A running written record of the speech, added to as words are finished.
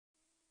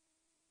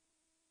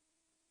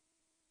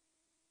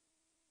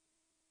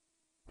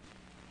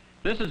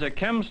This is a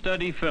Chem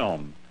Study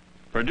film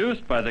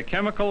produced by the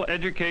Chemical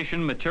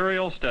Education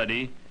Material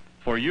Study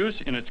for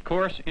use in its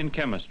course in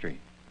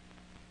chemistry.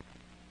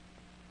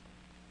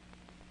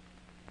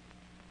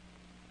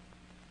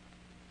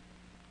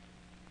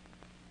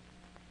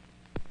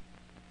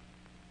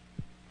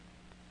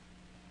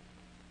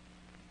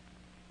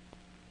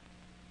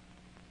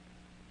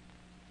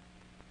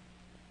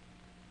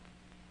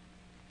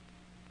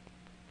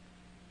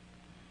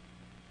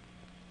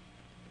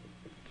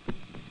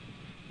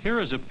 Here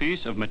is a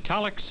piece of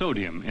metallic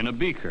sodium in a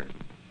beaker.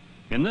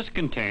 In this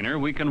container,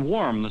 we can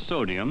warm the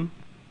sodium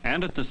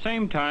and at the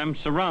same time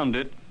surround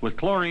it with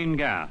chlorine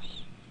gas.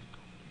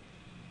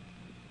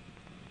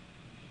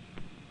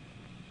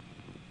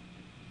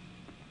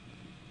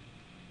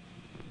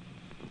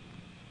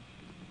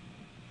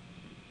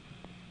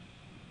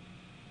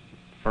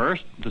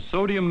 First, the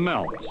sodium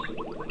melts.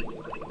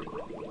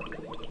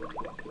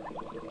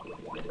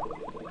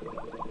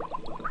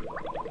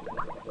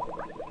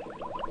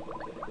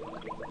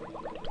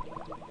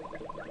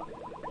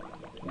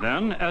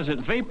 Then, as it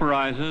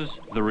vaporizes,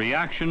 the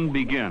reaction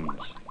begins.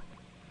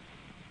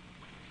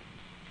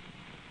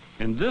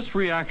 In this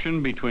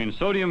reaction between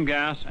sodium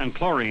gas and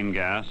chlorine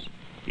gas,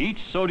 each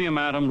sodium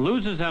atom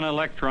loses an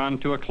electron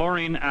to a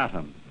chlorine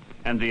atom,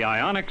 and the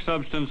ionic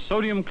substance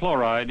sodium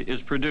chloride is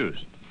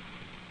produced.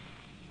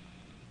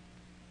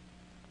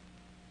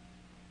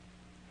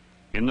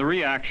 In the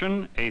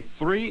reaction, a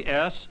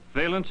 3s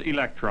valence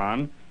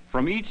electron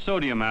from each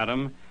sodium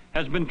atom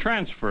has been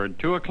transferred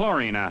to a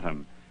chlorine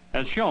atom,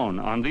 as shown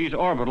on these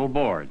orbital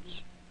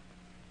boards.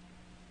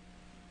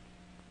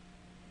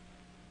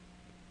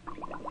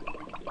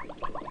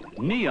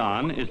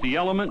 Neon is the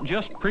element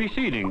just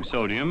preceding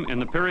sodium in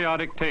the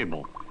periodic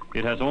table.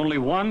 It has only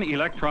one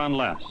electron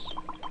less.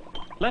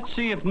 Let's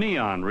see if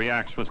neon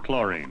reacts with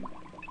chlorine.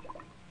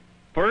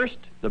 First,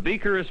 the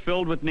beaker is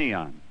filled with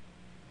neon.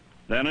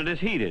 Then it is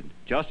heated,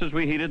 just as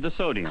we heated the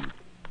sodium.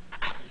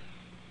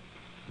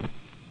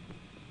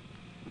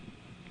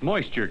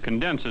 Moisture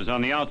condenses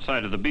on the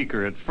outside of the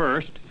beaker at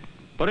first,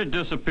 but it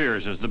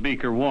disappears as the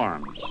beaker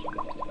warms.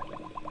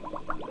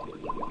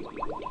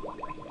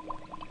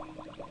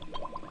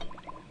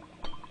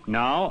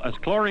 Now, as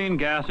chlorine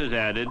gas is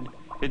added,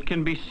 it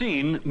can be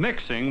seen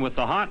mixing with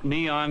the hot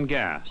neon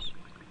gas.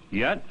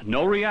 Yet,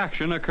 no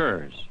reaction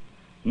occurs.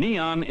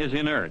 Neon is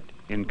inert,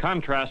 in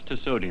contrast to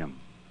sodium.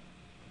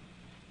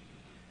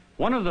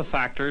 One of the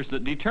factors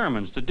that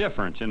determines the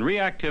difference in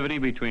reactivity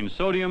between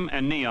sodium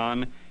and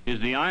neon is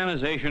the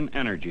ionization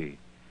energy.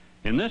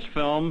 In this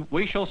film,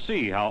 we shall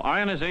see how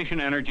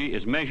ionization energy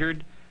is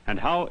measured and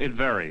how it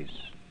varies.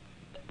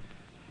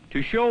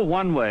 To show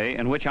one way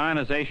in which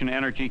ionization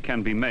energy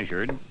can be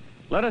measured,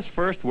 let us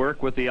first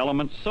work with the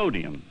element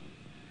sodium.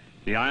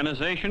 The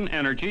ionization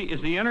energy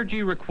is the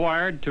energy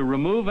required to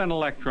remove an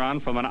electron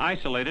from an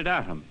isolated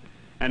atom,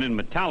 and in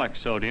metallic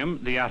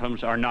sodium, the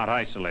atoms are not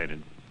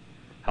isolated.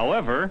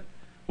 However,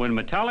 when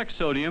metallic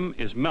sodium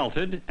is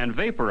melted and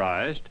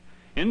vaporized,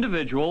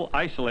 individual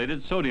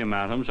isolated sodium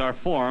atoms are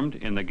formed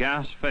in the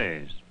gas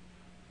phase.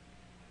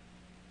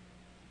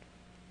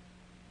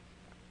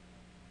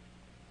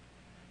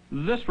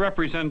 This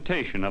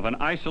representation of an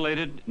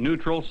isolated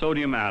neutral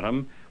sodium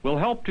atom will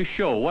help to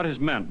show what is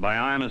meant by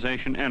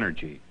ionization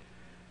energy.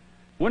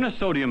 When a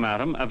sodium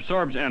atom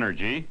absorbs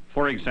energy,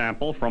 for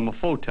example from a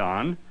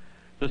photon,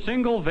 the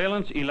single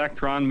valence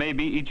electron may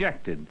be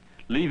ejected,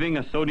 leaving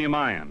a sodium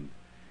ion.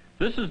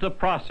 This is the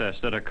process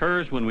that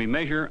occurs when we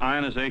measure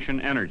ionization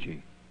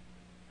energy.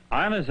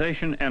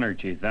 Ionization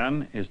energy,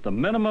 then, is the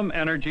minimum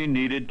energy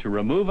needed to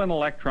remove an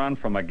electron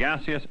from a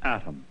gaseous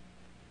atom.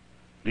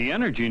 The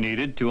energy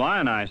needed to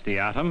ionize the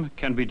atom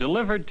can be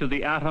delivered to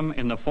the atom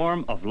in the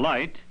form of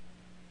light,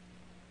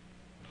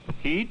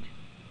 heat,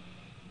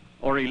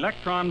 or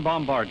electron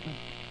bombardment.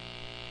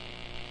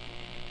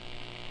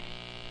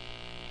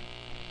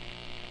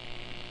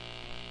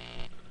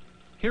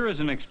 Here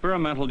is an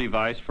experimental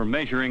device for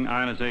measuring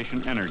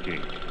ionization energy.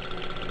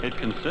 It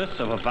consists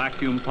of a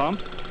vacuum pump,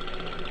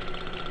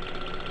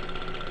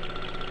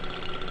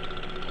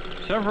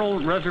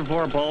 several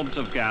reservoir bulbs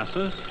of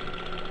gases,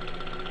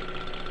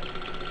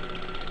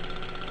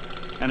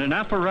 and an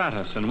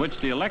apparatus in which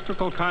the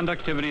electrical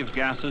conductivity of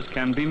gases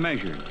can be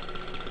measured.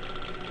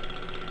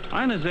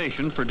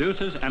 Ionization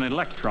produces an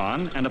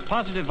electron and a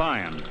positive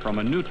ion from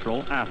a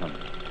neutral atom.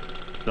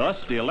 Thus,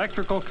 the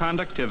electrical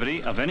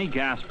conductivity of any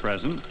gas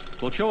present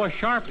will show a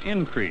sharp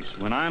increase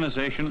when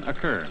ionization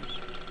occurs.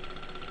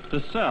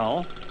 The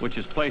cell, which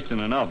is placed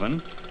in an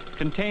oven,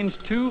 contains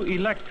 2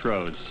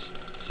 electrodes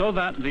so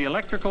that the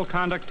electrical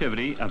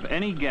conductivity of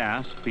any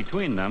gas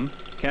between them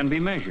can be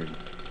measured.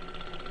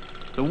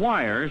 The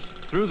wires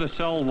through the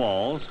cell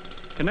walls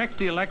connect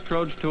the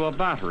electrodes to a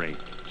battery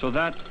so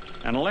that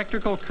an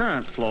electrical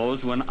current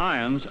flows when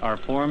ions are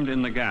formed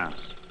in the gas.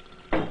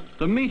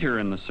 The meter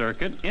in the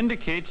circuit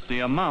indicates the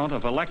amount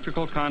of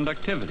electrical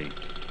conductivity.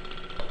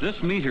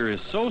 This meter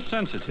is so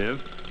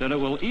sensitive that it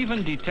will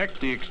even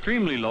detect the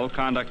extremely low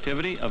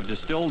conductivity of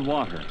distilled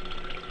water.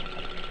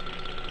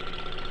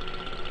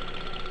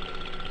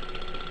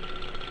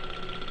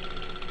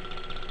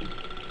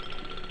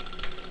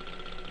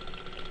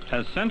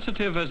 As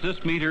sensitive as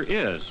this meter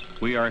is,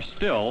 we are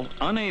still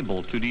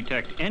unable to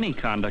detect any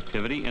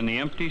conductivity in the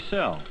empty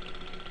cell.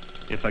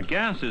 If a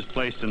gas is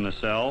placed in the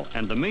cell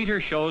and the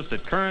meter shows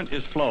that current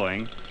is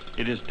flowing,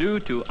 it is due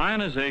to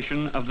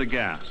ionization of the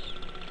gas.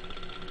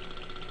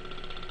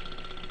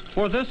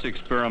 For this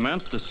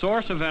experiment, the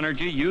source of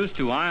energy used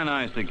to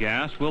ionize the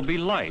gas will be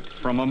light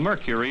from a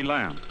mercury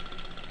lamp.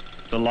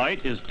 The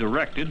light is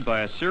directed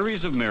by a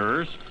series of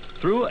mirrors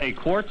through a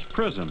quartz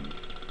prism.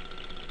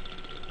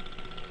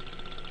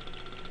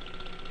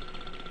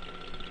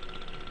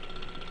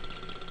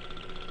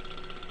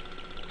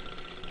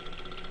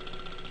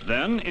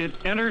 Then it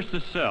enters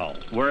the cell,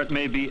 where it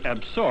may be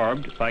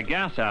absorbed by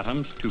gas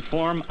atoms to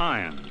form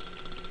ions.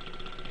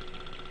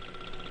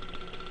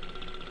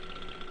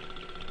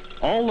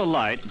 All the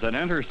light that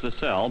enters the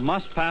cell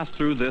must pass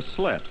through this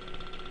slit,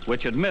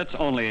 which admits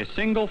only a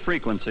single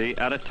frequency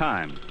at a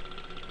time.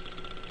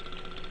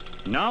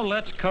 Now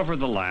let's cover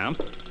the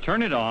lamp,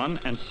 turn it on,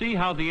 and see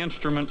how the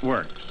instrument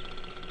works.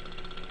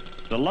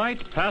 The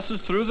light passes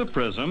through the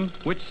prism,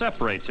 which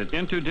separates it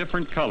into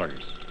different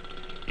colors.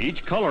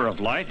 Each color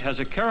of light has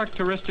a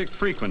characteristic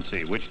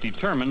frequency which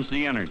determines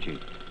the energy.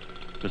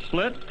 The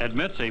slit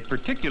admits a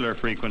particular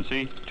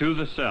frequency to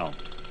the cell.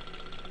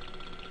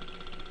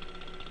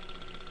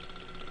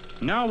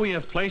 Now we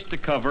have placed the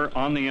cover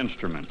on the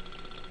instrument.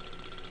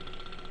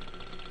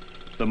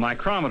 The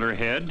micrometer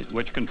head,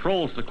 which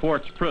controls the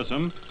quartz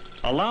prism,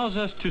 allows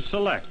us to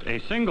select a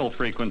single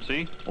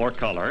frequency or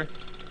color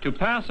to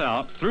pass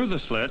out through the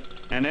slit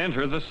and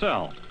enter the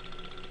cell.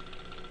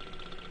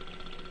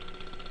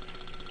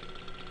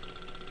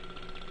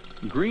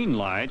 Green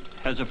light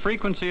has a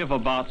frequency of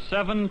about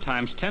 7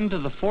 times 10 to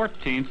the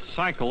 14th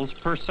cycles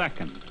per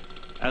second.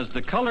 As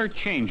the color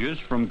changes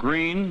from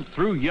green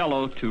through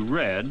yellow to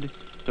red,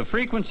 the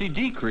frequency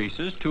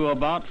decreases to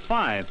about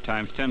 5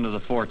 times 10 to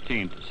the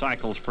 14th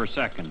cycles per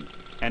second,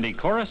 and a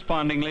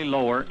correspondingly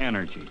lower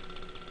energy.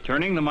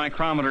 Turning the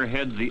micrometer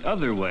head the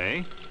other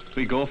way,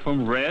 we go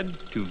from red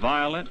to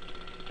violet,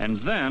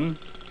 and then,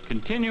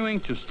 continuing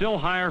to still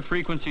higher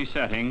frequency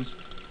settings,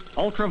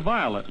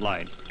 ultraviolet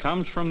light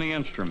comes from the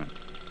instrument,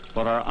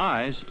 but our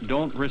eyes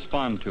don't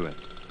respond to it.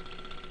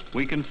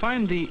 We can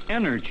find the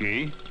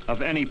energy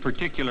of any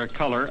particular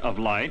color of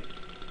light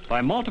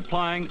by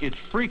multiplying its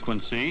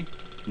frequency,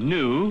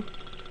 nu,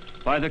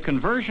 by the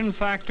conversion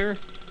factor,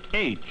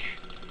 h,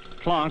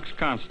 Planck's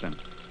constant.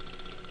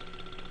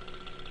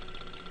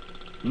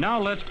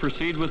 Now let's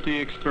proceed with the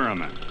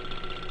experiment.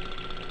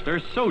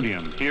 There's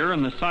sodium here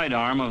in the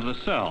sidearm of the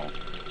cell,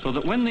 so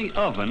that when the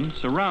oven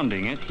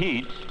surrounding it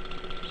heats,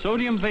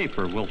 sodium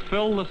vapor will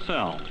fill the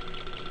cell.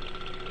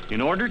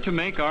 In order to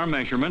make our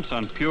measurements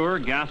on pure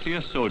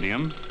gaseous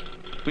sodium,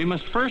 we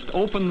must first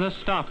open this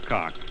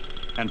stopcock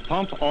and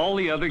pump all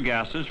the other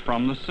gases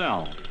from the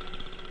cell.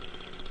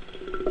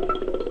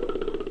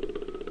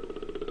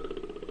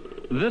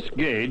 This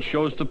gauge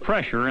shows the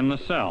pressure in the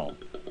cell.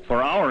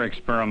 For our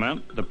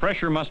experiment, the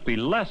pressure must be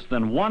less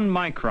than 1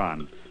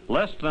 micron,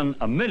 less than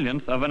a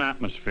millionth of an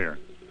atmosphere.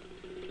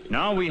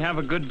 Now we have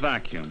a good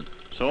vacuum,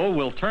 so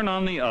we'll turn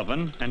on the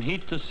oven and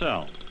heat the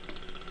cell.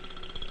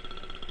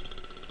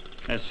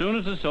 As soon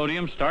as the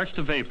sodium starts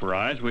to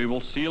vaporize, we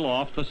will seal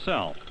off the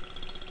cell.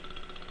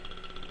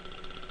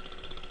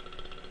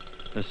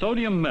 The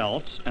sodium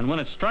melts, and when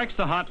it strikes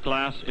the hot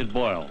glass, it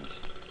boils.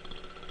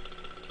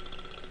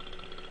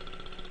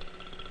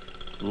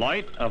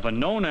 Light of a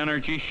known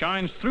energy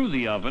shines through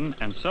the oven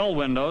and cell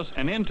windows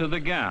and into the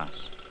gas.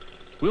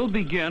 We'll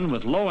begin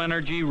with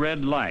low-energy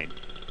red light.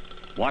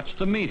 Watch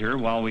the meter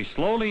while we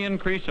slowly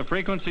increase the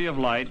frequency of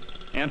light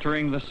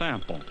entering the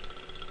sample.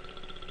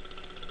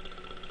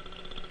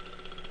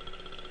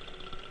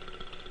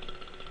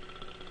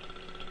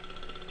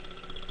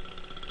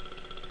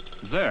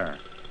 There,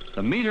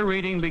 the meter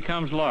reading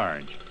becomes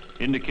large,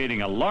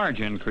 indicating a large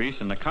increase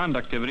in the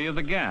conductivity of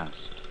the gas.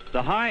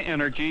 The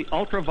high-energy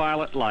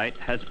ultraviolet light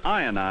has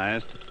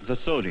ionized the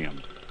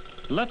sodium.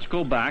 Let's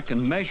go back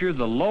and measure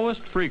the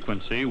lowest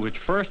frequency which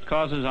first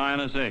causes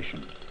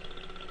ionization.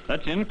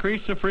 Let's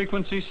increase the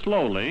frequency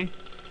slowly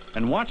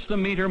and watch the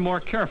meter more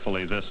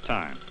carefully this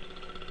time.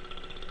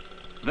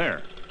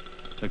 There,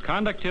 the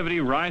conductivity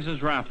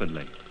rises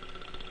rapidly.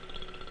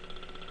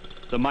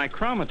 The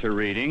micrometer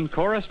reading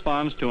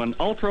corresponds to an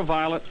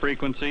ultraviolet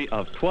frequency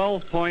of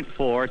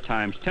 12.4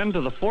 times 10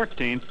 to the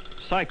 14th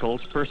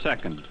cycles per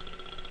second.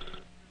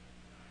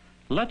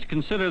 Let's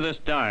consider this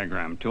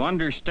diagram to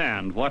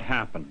understand what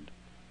happened.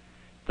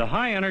 The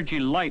high-energy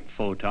light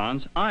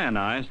photons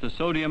ionize the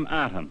sodium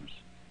atoms.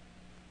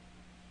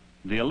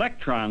 The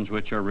electrons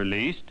which are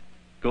released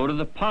go to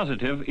the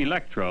positive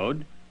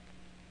electrode,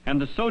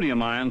 and the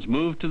sodium ions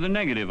move to the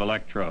negative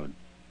electrode.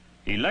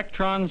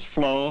 Electrons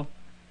flow,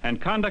 and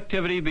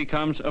conductivity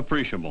becomes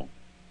appreciable.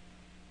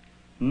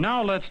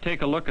 Now let's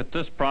take a look at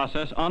this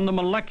process on the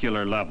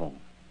molecular level.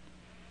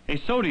 A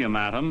sodium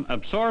atom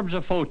absorbs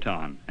a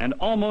photon, and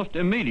almost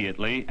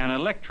immediately an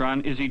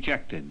electron is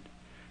ejected.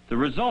 The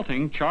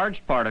resulting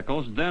charged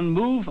particles then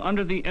move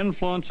under the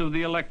influence of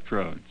the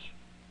electrodes.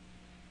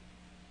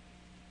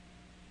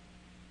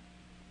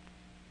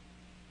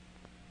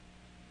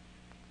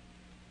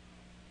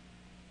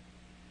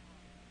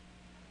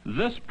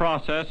 This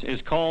process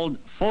is called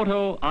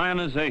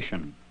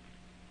photoionization.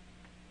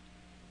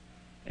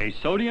 A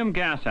sodium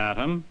gas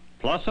atom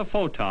plus a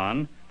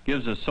photon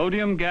gives a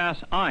sodium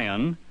gas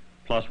ion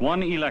plus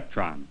 1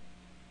 electron.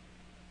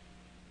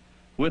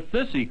 With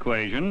this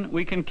equation,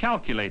 we can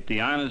calculate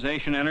the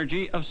ionization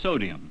energy of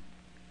sodium.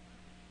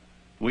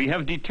 We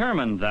have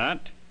determined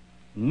that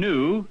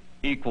nu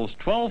equals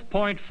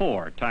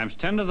 12.4 times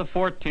 10 to the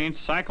 14th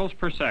cycles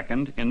per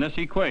second in this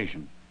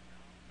equation.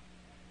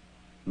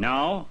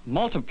 Now,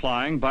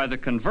 multiplying by the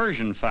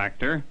conversion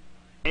factor,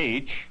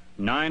 H,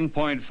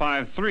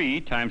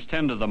 9.53 times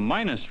 10 to the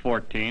minus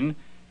 14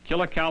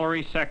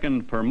 kilocalorie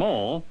second per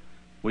mole,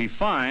 we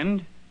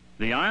find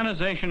the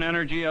ionization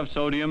energy of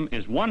sodium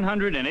is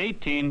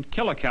 118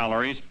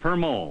 kilocalories per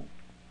mole.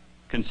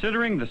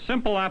 Considering the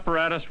simple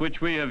apparatus which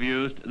we have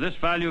used, this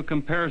value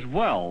compares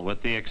well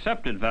with the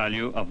accepted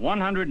value of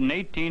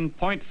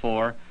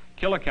 118.4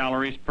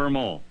 kilocalories per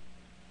mole.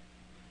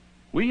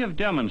 We have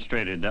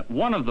demonstrated that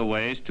one of the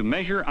ways to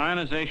measure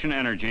ionization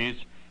energies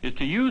is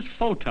to use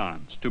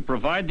photons to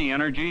provide the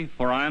energy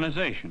for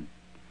ionization.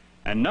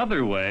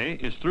 Another way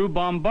is through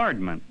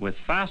bombardment with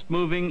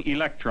fast-moving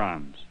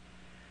electrons.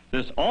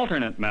 This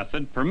alternate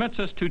method permits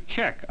us to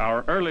check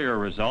our earlier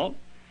result,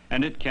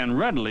 and it can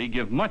readily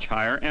give much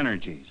higher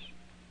energies.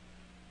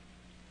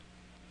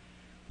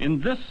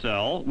 In this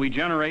cell, we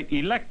generate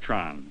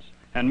electrons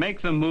and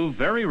make them move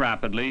very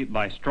rapidly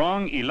by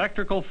strong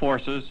electrical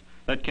forces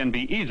that can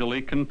be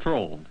easily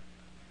controlled.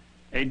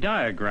 A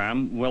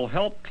diagram will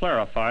help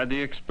clarify the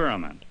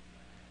experiment.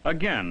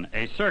 Again,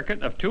 a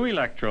circuit of 2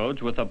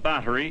 electrodes with a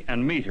battery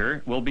and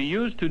meter will be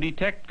used to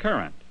detect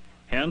current,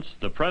 hence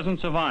the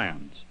presence of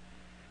ions.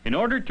 In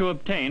order to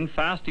obtain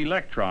fast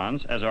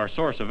electrons as our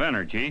source of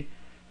energy,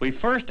 we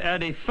first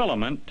add a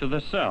filament to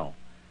the cell.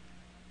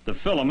 The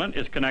filament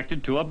is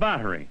connected to a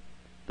battery.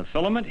 The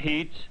filament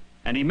heats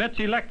and emits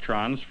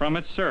electrons from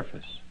its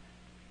surface.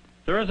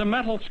 There is a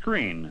metal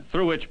screen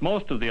through which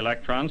most of the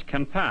electrons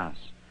can pass.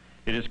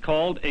 It is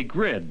called a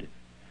grid.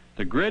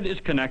 The grid is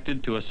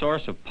connected to a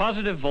source of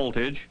positive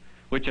voltage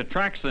which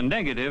attracts the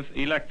negative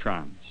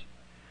electrons.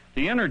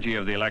 The energy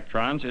of the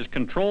electrons is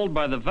controlled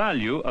by the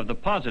value of the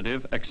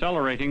positive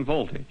accelerating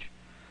voltage.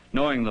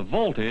 Knowing the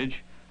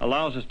voltage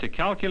allows us to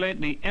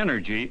calculate the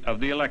energy of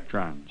the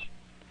electrons.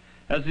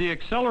 As the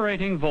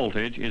accelerating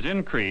voltage is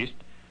increased,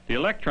 the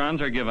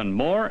electrons are given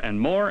more and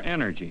more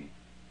energy.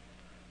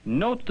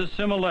 Note the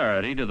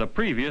similarity to the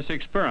previous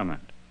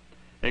experiment,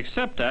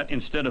 except that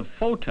instead of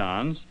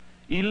photons,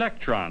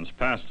 electrons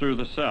pass through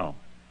the cell.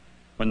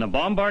 When the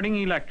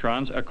bombarding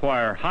electrons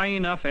acquire high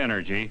enough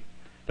energy,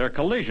 their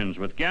collisions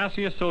with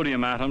gaseous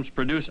sodium atoms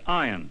produce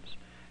ions,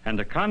 and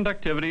the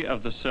conductivity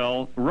of the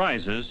cell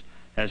rises,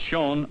 as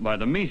shown by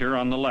the meter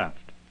on the left.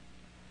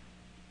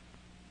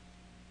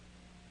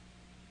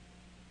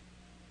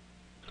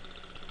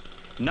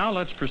 Now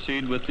let's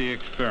proceed with the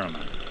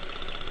experiment.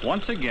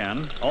 Once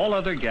again, all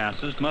other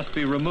gases must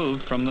be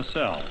removed from the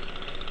cell.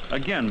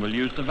 Again, we'll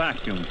use the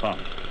vacuum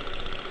pump.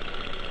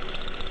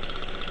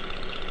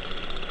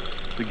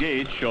 The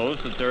gauge shows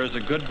that there is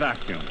a good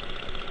vacuum.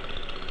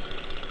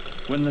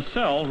 When the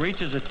cell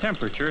reaches a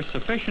temperature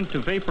sufficient to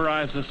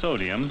vaporize the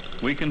sodium,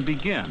 we can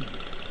begin.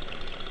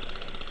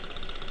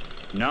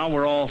 Now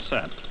we're all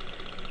set.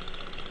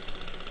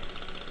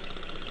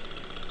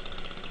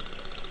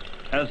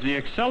 As the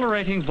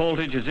accelerating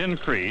voltage is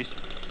increased,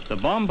 the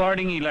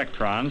bombarding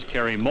electrons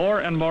carry more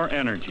and more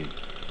energy.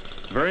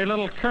 Very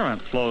little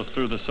current flows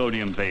through the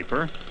sodium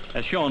vapor,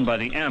 as shown by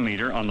the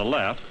ammeter on the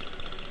left,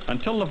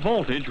 until the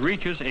voltage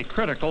reaches a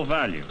critical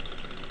value.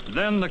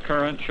 Then the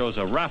current shows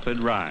a rapid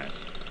rise.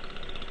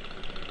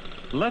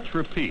 Let's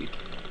repeat,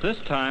 this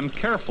time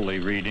carefully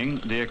reading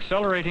the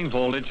accelerating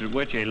voltage at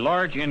which a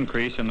large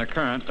increase in the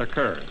current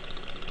occurs.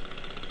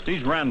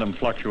 These random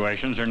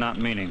fluctuations are not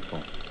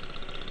meaningful.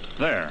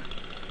 There,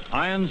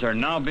 ions are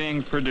now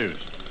being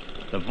produced.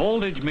 The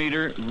voltage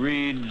meter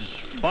reads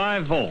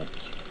 5 volts.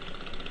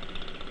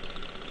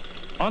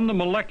 On the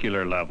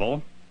molecular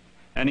level,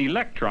 an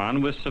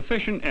electron with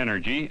sufficient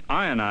energy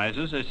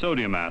ionizes a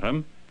sodium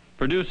atom,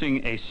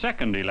 producing a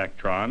second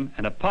electron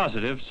and a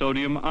positive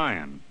sodium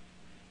ion.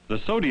 The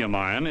sodium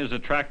ion is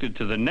attracted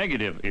to the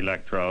negative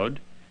electrode,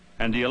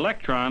 and the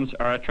electrons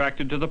are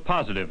attracted to the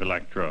positive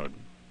electrode.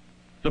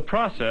 The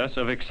process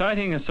of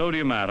exciting a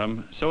sodium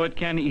atom so it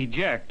can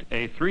eject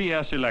a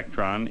 3s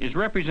electron is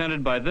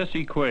represented by this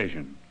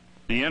equation.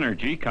 The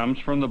energy comes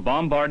from the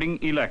bombarding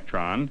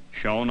electron,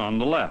 shown on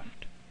the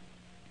left.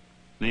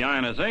 The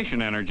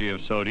ionization energy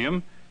of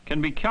sodium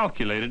can be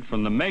calculated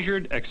from the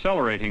measured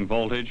accelerating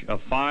voltage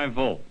of 5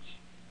 volts.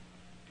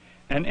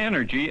 An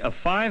energy of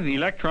 5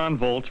 electron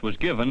volts was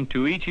given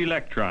to each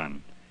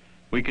electron.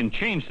 We can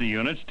change the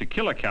units to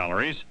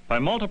kilocalories by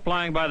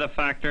multiplying by the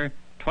factor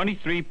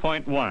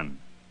 23.1.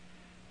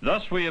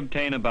 Thus we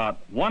obtain about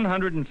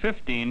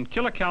 115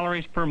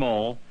 kilocalories per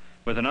mole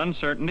with an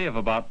uncertainty of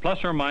about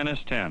plus or minus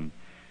 10.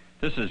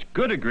 This is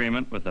good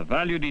agreement with the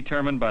value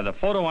determined by the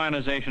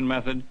photoionization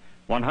method,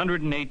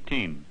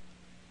 118.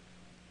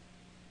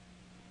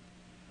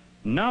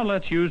 Now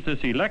let's use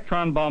this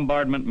electron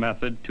bombardment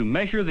method to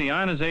measure the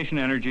ionization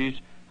energies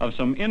of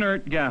some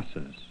inert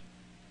gases.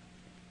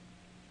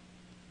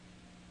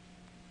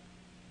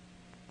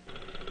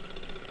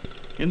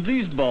 In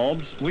these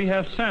bulbs, we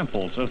have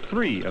samples of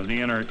 3 of the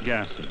inert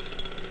gases.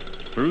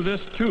 Through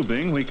this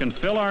tubing, we can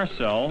fill our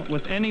cell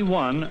with any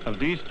one of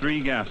these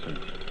 3 gases.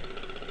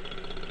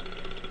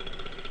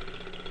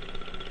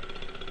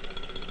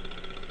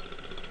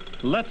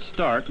 Let's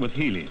start with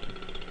helium.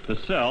 The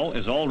cell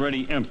is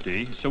already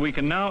empty, so we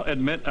can now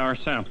admit our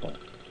sample.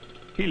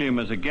 Helium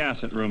is a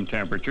gas at room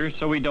temperature,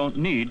 so we don't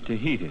need to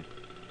heat it.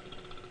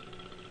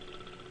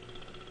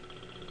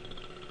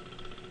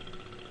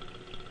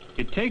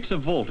 It takes a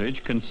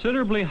voltage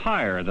considerably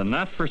higher than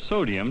that for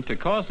sodium to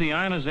cause the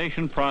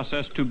ionization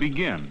process to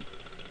begin.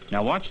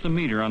 Now watch the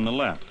meter on the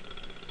left.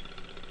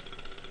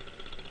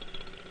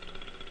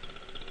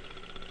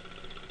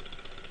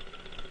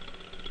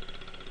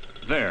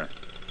 There.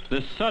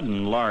 This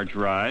sudden large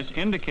rise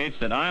indicates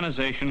that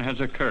ionization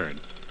has occurred.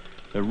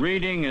 The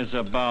reading is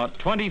about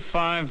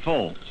 25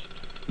 volts,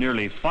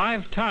 nearly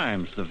 5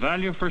 times the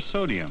value for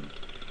sodium.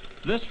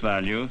 This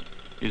value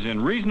is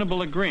in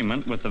reasonable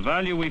agreement with the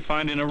value we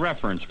find in a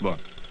reference book,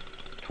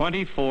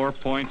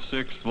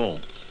 24.6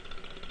 volts.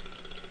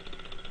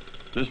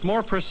 This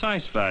more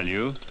precise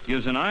value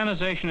gives an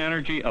ionization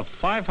energy of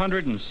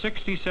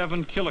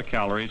 567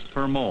 kilocalories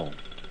per mole.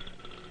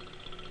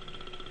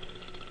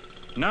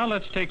 Now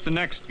let's take the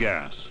next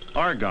gas,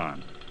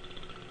 argon.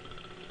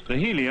 The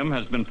helium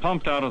has been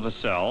pumped out of the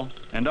cell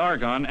and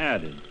argon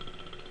added.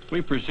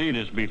 We proceed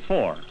as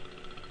before.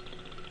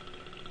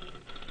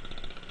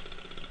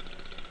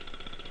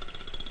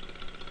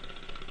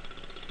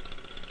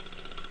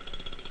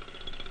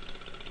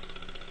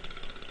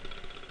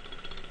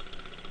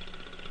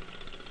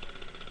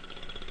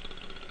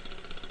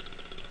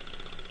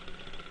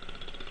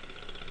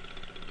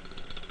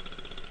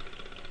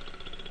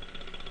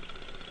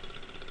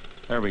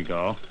 There we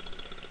go.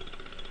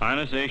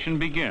 Ionization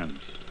begins.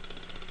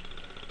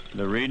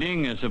 The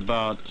reading is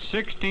about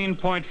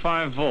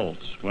 16.5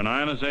 volts when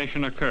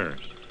ionization occurs.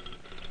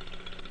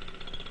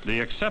 The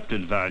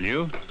accepted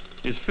value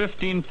is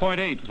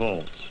 15.8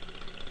 volts,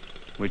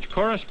 which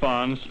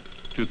corresponds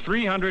to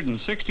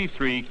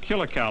 363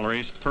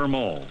 kilocalories per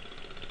mole.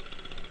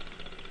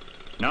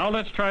 Now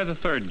let's try the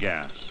third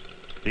gas.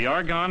 The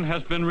argon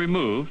has been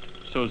removed,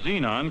 so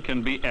xenon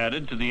can be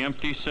added to the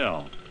empty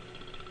cell.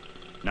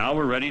 Now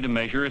we're ready to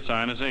measure its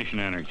ionization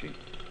energy.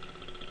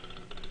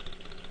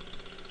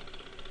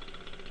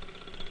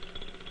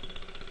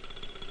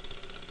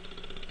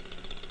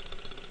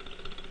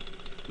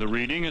 The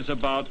reading is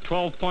about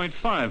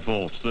 12.5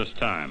 volts this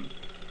time.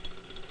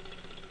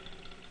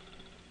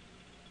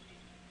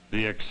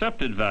 The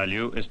accepted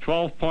value is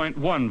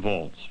 12.1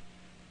 volts,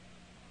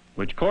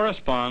 which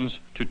corresponds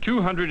to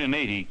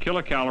 280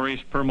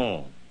 kilocalories per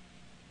mole.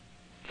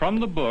 From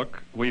the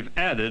book, we've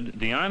added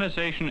the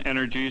ionization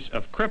energies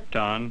of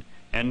krypton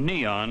and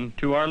neon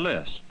to our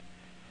list.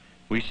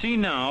 We see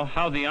now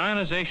how the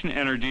ionization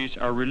energies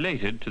are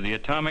related to the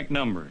atomic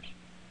numbers.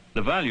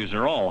 The values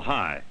are all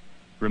high.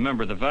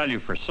 Remember, the value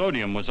for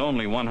sodium was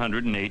only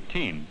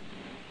 118.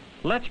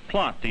 Let's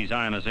plot these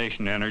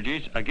ionization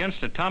energies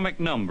against atomic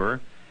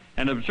number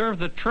and observe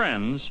the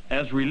trends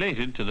as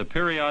related to the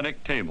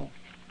periodic table.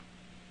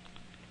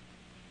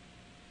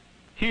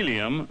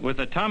 Helium with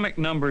atomic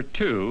number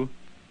 2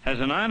 has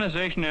an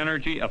ionization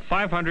energy of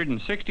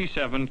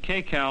 567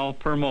 kcal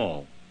per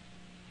mole.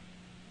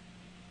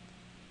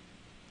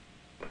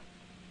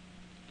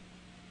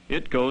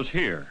 It goes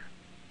here.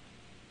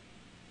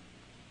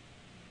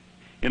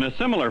 In a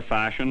similar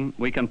fashion,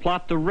 we can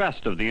plot the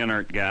rest of the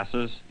inert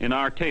gases in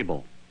our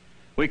table.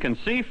 We can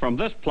see from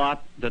this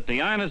plot that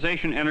the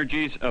ionization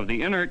energies of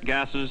the inert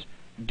gases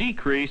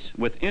decrease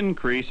with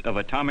increase of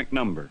atomic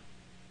number.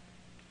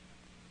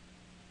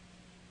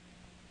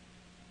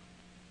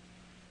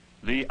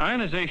 The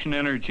ionization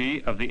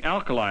energy of the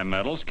alkali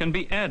metals can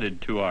be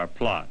added to our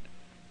plot.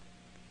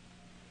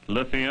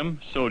 Lithium,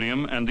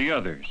 sodium, and the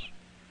others.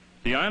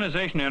 The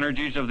ionization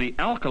energies of the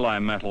alkali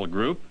metal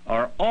group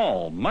are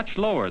all much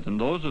lower than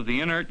those of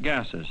the inert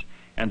gases,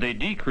 and they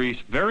decrease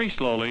very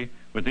slowly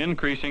with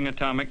increasing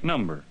atomic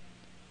number.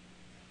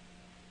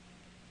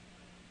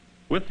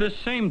 With this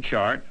same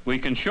chart, we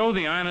can show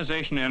the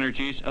ionization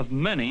energies of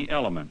many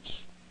elements.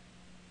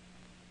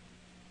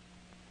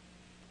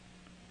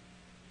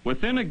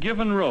 Within a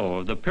given row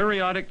of the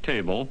periodic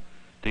table,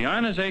 the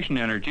ionization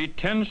energy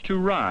tends to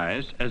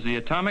rise as the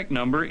atomic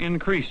number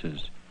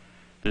increases.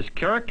 This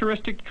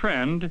characteristic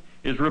trend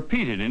is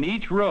repeated in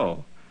each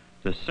row,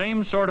 the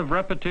same sort of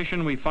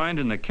repetition we find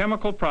in the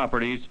chemical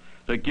properties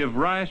that give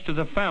rise to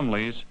the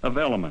families of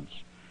elements.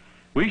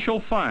 We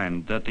shall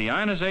find that the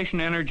ionization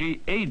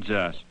energy aids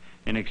us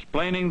in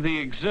explaining the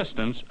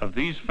existence of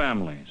these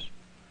families.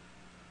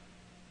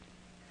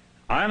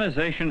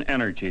 Ionization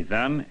energy,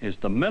 then, is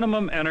the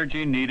minimum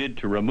energy needed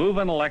to remove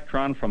an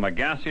electron from a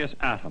gaseous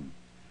atom.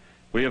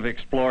 We have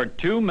explored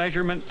 2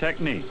 measurement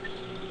techniques: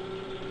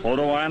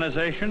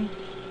 photoionization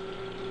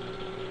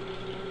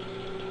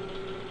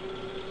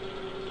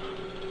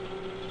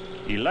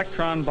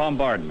electron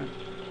bombardment.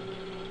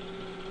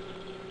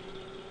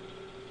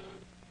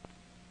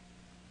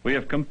 We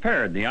have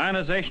compared the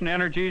ionization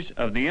energies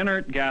of the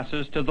inert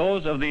gases to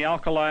those of the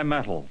alkali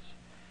metals.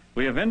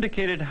 We have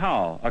indicated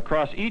how,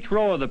 across each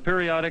row of the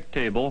periodic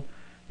table,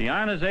 the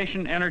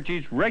ionization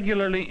energies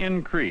regularly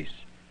increase,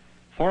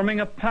 forming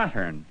a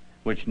pattern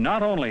which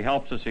not only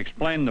helps us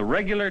explain the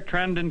regular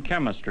trend in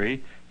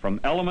chemistry from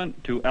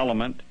element to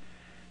element,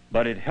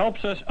 but it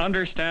helps us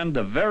understand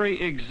the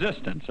very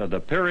existence of the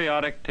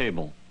periodic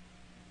table.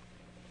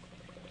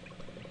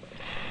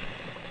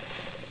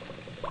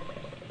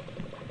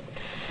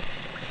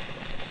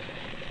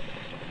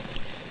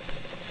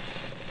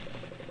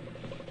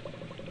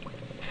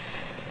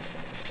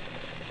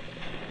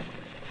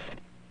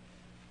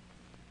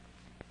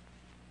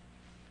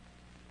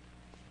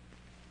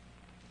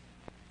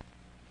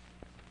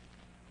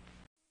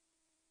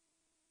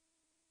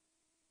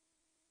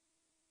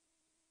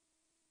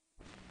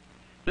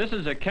 This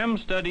is a Chem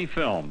Study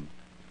film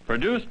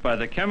produced by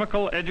the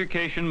Chemical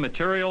Education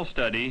Material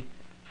Study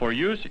for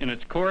use in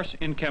its course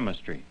in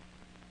chemistry.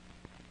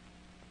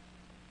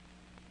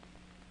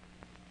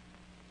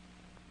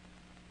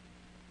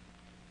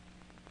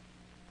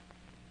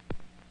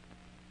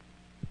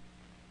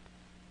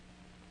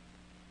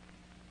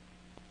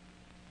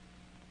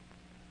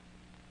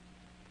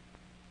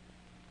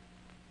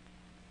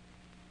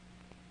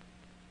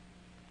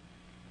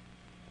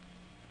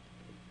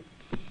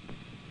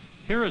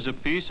 Here is a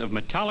piece of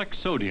metallic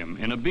sodium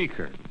in a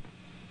beaker.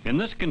 In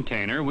this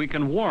container, we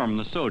can warm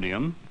the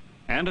sodium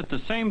and at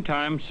the same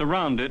time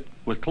surround it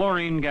with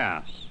chlorine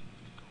gas.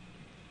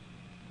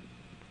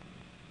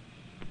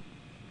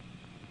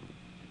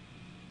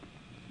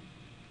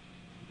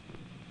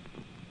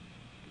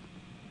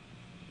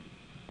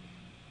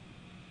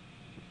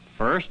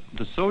 First,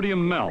 the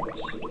sodium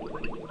melts.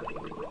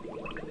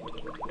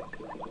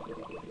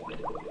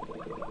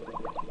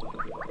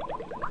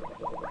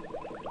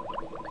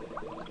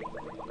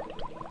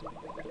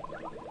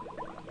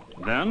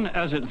 Then,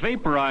 as it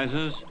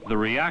vaporizes, the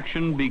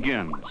reaction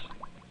begins.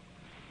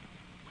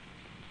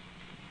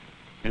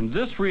 In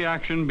this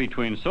reaction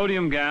between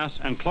sodium gas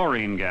and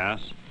chlorine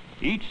gas,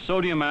 each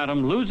sodium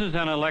atom loses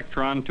an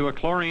electron to a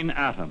chlorine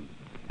atom,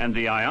 and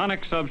the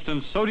ionic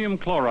substance sodium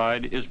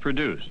chloride is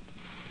produced.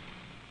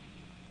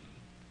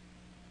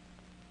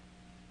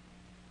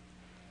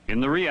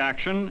 In the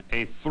reaction,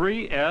 a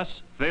 3s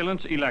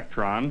valence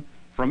electron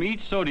from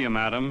each sodium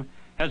atom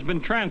has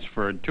been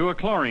transferred to a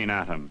chlorine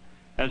atom,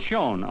 as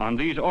shown on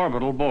these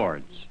orbital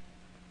boards.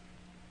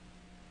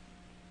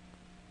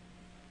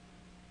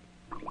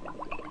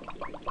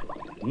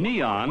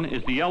 Neon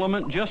is the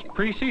element just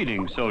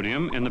preceding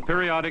sodium in the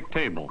periodic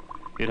table.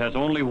 It has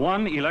only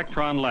one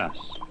electron less.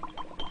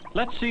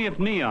 Let's see if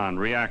neon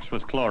reacts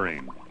with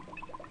chlorine.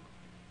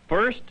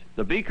 First,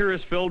 the beaker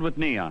is filled with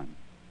neon.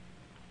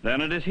 Then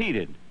it is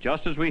heated,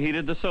 just as we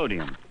heated the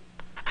sodium.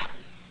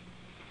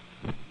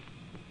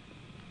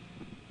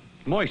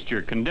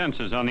 Moisture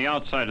condenses on the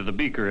outside of the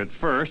beaker at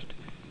first,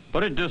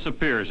 but it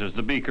disappears as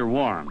the beaker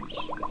warms.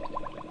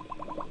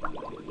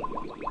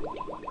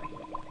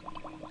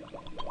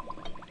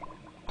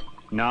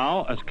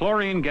 Now, as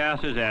chlorine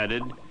gas is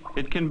added,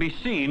 it can be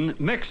seen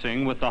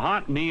mixing with the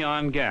hot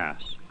neon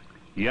gas.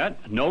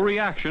 Yet, no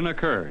reaction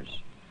occurs.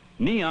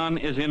 Neon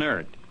is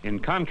inert, in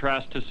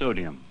contrast to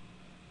sodium.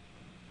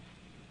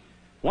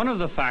 One of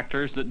the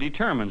factors that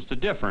determines the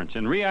difference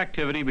in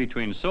reactivity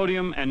between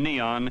sodium and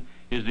neon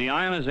is the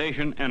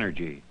ionization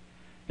energy.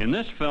 In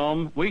this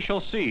film, we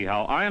shall see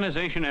how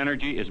ionization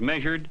energy is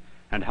measured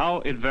and how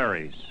it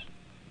varies.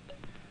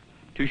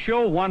 To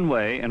show one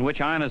way in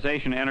which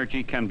ionization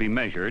energy can be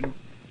measured,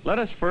 let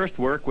us first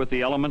work with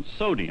the element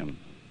sodium.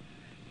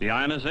 The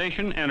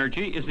ionization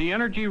energy is the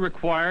energy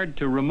required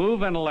to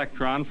remove an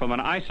electron from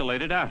an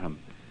isolated atom,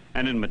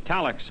 and in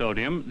metallic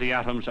sodium, the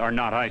atoms are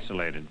not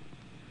isolated.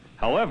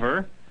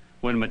 However,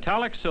 when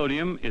metallic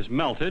sodium is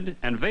melted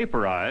and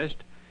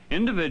vaporized,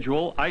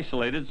 individual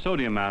isolated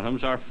sodium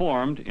atoms are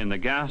formed in the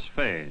gas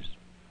phase.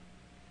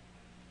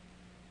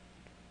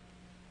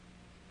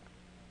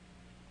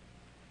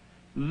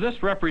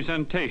 This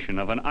representation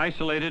of an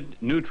isolated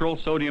neutral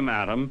sodium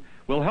atom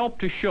will help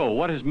to show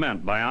what is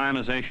meant by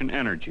ionization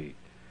energy.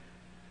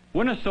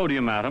 When a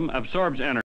sodium atom absorbs energy,